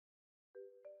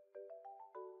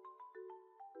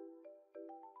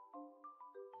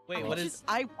Wait, what is?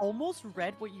 I almost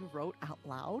read what you wrote out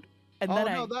loud, and Oh then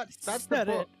no, that's the said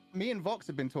book. it. Me and Vox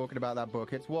have been talking about that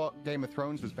book. It's what Game of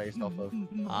Thrones was based off of.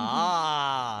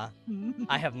 Ah,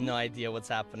 I have no idea what's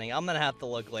happening. I'm gonna have to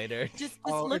look later. Just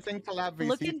Oh, look, it's in collab VC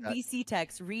look in text. VC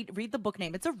text. Read the book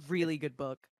name. It's a really good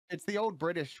book. It's the old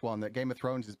British one that Game of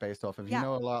Thrones is based off of. You Yeah.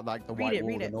 know a lot like the Read White it, Wall,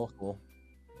 read the it. North Wall.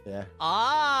 Yeah.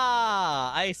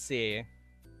 Ah, I see.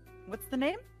 What's the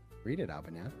name? Read it,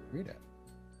 Alban, yeah? Read it.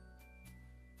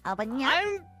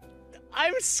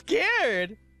 I'm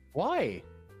scared. Why?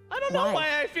 I don't know Why?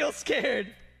 why I feel scared.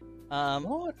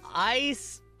 What? I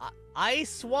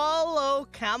swallow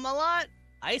Camelot.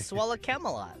 I swallow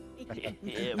Camelot.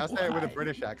 I'll say it with a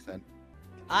British accent.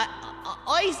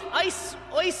 I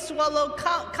swallow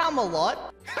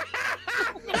Camelot.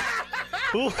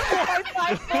 Wait,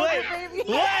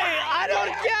 I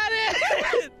don't get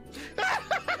it.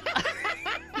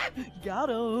 Got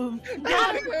him.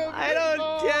 I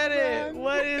don't get it.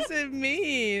 What does it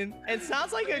mean? It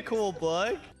sounds like a cool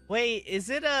book. Wait, is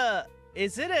it a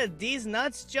these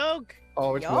nuts joke?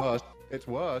 Oh, it's Yup. worse. It's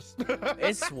worse.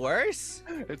 It's worse?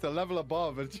 It's a level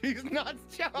above a cheese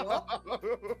nuts joke.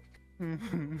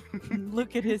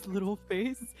 Look at his little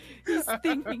face. He's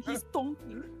thinking. He's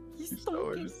stonking. He's He's so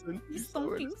stonking. innocent. He's He's so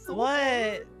stonking innocent. so What?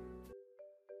 hard.